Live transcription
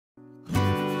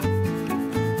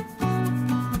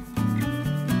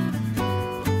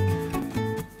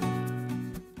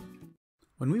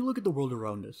When we look at the world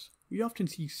around us, we often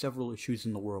see several issues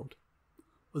in the world.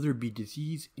 Whether it be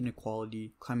disease,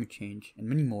 inequality, climate change, and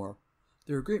many more,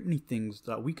 there are a great many things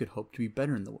that we could hope to be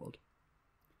better in the world.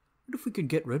 What if we could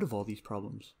get rid of all these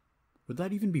problems? Would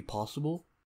that even be possible?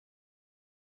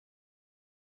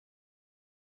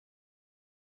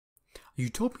 A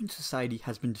utopian society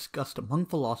has been discussed among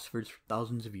philosophers for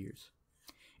thousands of years.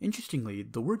 Interestingly,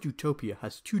 the word utopia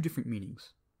has two different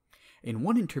meanings. In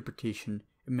one interpretation,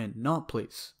 it meant not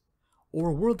place, or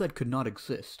a world that could not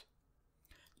exist.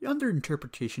 The other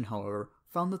interpretation, however,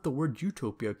 found that the word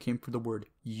utopia came from the word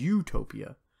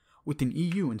utopia, with an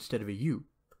EU instead of a U.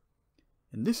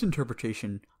 In this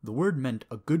interpretation, the word meant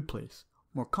a good place,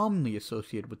 more commonly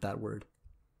associated with that word.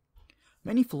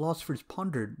 Many philosophers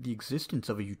pondered the existence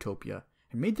of a utopia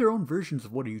and made their own versions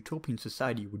of what a utopian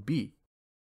society would be.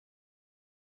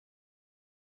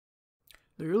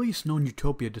 The earliest known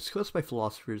utopia discussed by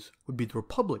philosophers would be the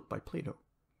Republic by Plato.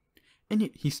 In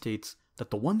it, he states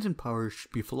that the ones in power should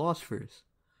be philosophers,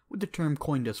 with the term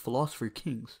coined as philosopher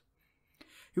kings.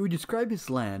 He would describe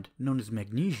his land, known as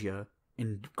Magnesia,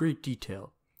 in great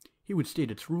detail. He would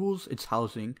state its rules, its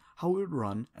housing, how it would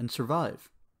run and survive.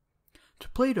 To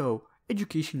Plato,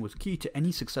 education was key to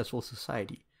any successful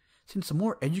society, since the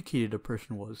more educated a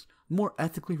person was, the more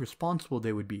ethically responsible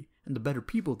they would be, and the better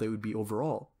people they would be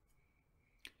overall.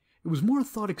 It was more a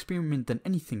thought experiment than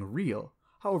anything real.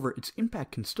 However, its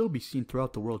impact can still be seen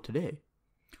throughout the world today.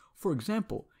 For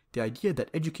example, the idea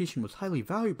that education was highly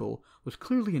valuable was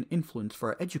clearly an influence for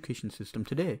our education system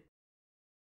today.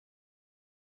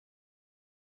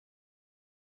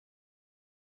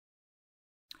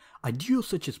 Ideals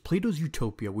such as Plato's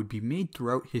Utopia would be made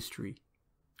throughout history.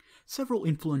 Several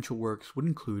influential works would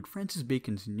include Francis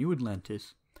Bacon's New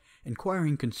Atlantis,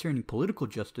 Inquiring Concerning Political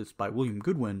Justice by William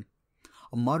Goodwin,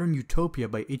 A Modern Utopia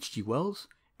by H.G. Wells,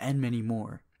 and many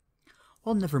more.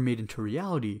 While never made into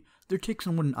reality, their takes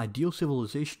on what an ideal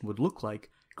civilization would look like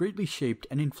greatly shaped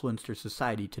and influenced our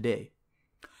society today.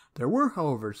 There were,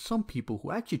 however, some people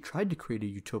who actually tried to create a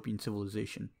utopian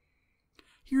civilization.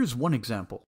 Here's one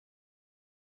example.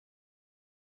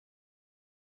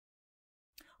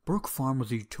 Brook Farm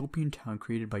was a utopian town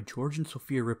created by George and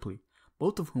Sophia Ripley,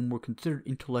 both of whom were considered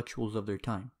intellectuals of their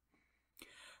time.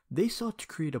 They sought to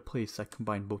create a place that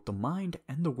combined both the mind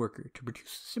and the worker to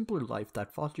produce a simpler life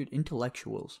that fostered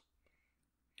intellectuals.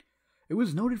 It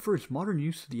was noted for its modern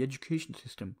use of the education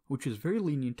system, which was very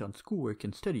lenient on schoolwork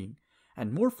and studying,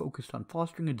 and more focused on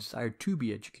fostering a desire to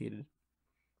be educated.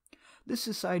 This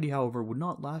society, however, would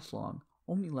not last long,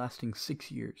 only lasting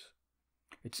 6 years.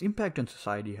 Its impact on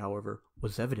society, however,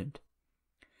 was evident.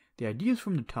 The ideas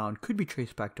from the town could be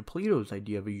traced back to Plato's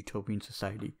idea of a utopian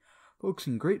society,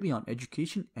 focusing greatly on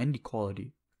education and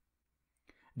equality.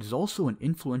 It is also an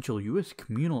influential U.S.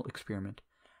 communal experiment,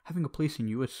 having a place in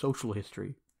U.S. social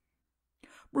history.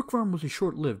 Brook Farm was a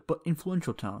short-lived but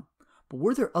influential town, but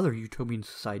were there other utopian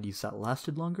societies that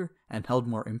lasted longer and held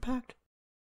more impact?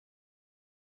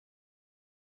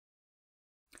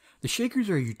 The Shakers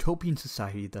are a utopian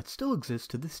society that still exists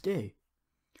to this day.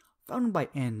 Founded by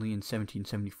Anne Lee in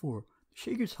 1774, the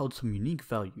Shakers held some unique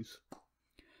values.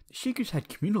 The Shakers had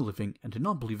communal living and did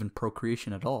not believe in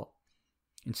procreation at all.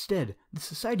 Instead, the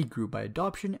society grew by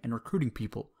adoption and recruiting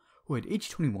people who at age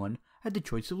 21 had the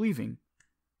choice of leaving.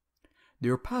 They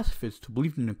were pacifists who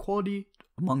believed in equality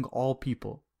among all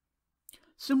people.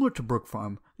 Similar to Brook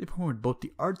Farm, they promoted both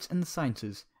the arts and the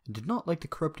sciences and did not like the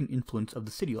corrupting influence of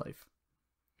the city life.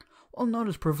 While not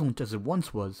as prevalent as it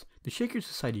once was, the Shaker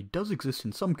Society does exist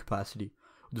in some capacity,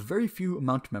 with very few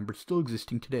amount of members still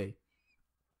existing today.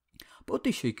 Both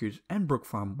the Shakers and Brook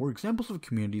Farm were examples of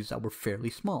communities that were fairly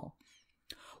small.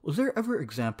 Was there ever an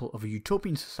example of a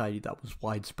utopian society that was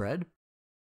widespread?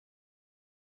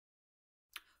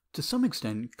 To some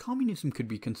extent, communism could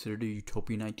be considered a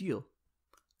utopian ideal.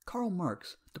 Karl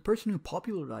Marx, the person who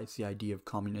popularized the idea of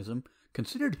communism,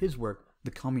 considered his work,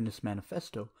 The Communist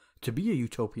Manifesto, to be a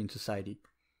utopian society.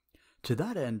 To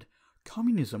that end,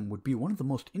 communism would be one of the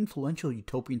most influential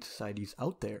utopian societies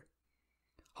out there.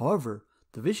 However,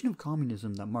 the vision of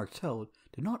communism that Marx held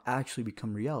did not actually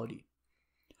become reality.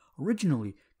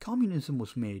 Originally, communism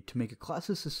was made to make a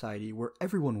classless society where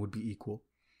everyone would be equal.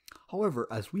 However,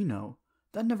 as we know,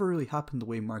 that never really happened the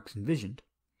way Marx envisioned.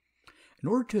 In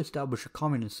order to establish a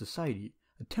communist society,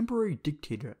 a temporary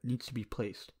dictator needs to be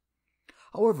placed.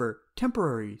 However,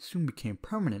 temporary soon became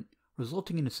permanent,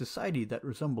 resulting in a society that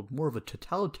resembled more of a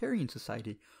totalitarian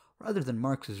society rather than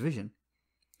Marx's vision.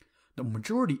 The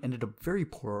majority ended up very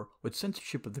poor, with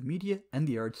censorship of the media and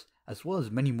the arts, as well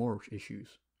as many more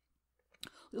issues.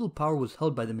 Little power was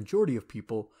held by the majority of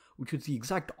people, which was the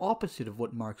exact opposite of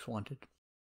what Marx wanted.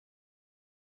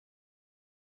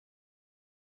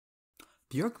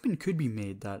 The argument could be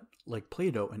made that, like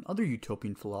Plato and other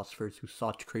utopian philosophers who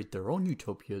sought to create their own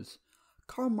utopias,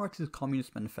 Karl Marx's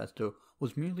Communist Manifesto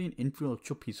was merely an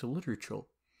influential piece of literature,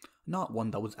 not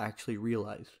one that was actually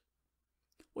realized.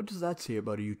 What does that say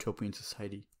about a utopian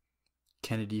society?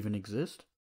 Can it even exist?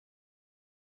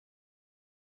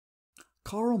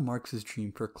 Karl Marx's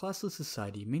dream for a classless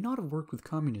society may not have worked with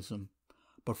communism,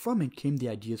 but from it came the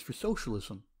ideas for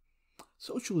socialism.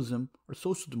 Socialism, or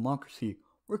social democracy,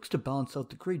 works to balance out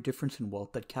the great difference in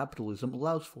wealth that capitalism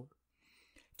allows for.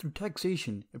 Through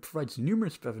taxation, it provides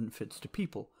numerous benefits to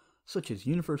people, such as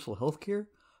universal health care,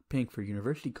 paying for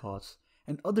university costs,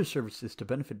 and other services to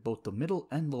benefit both the middle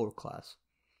and lower class.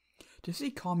 To say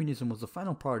communism was the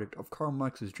final product of Karl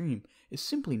Marx's dream is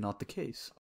simply not the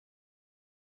case.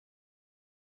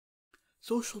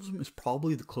 Socialism is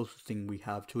probably the closest thing we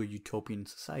have to a utopian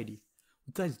society,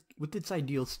 with its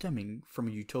ideals stemming from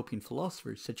a utopian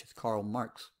philosopher such as Karl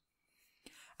Marx.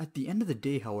 At the end of the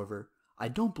day, however, I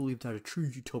don't believe that a true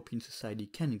utopian society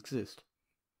can exist.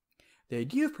 The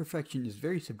idea of perfection is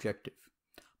very subjective.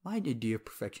 My idea of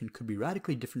perfection could be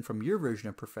radically different from your version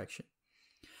of perfection.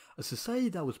 A society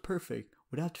that was perfect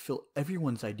would have to fill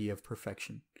everyone's idea of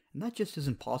perfection, and that just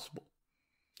isn't possible.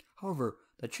 However,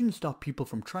 that shouldn't stop people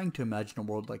from trying to imagine a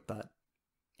world like that.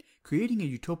 Creating a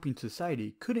utopian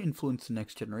society could influence the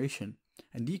next generation,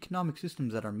 and the economic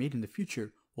systems that are made in the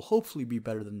future will hopefully be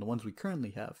better than the ones we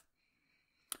currently have.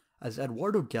 As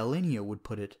Eduardo Galeano would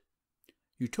put it,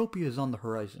 Utopia is on the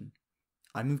horizon.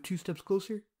 I move 2 steps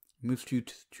closer, it moves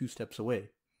two steps away.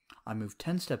 I move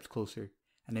 10 steps closer,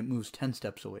 and it moves 10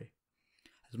 steps away.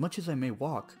 As much as I may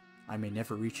walk, I may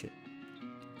never reach it.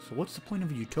 So what's the point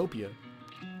of a utopia?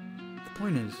 The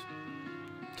point is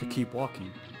to keep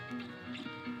walking.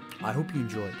 I hope you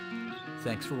enjoyed.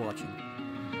 Thanks for watching.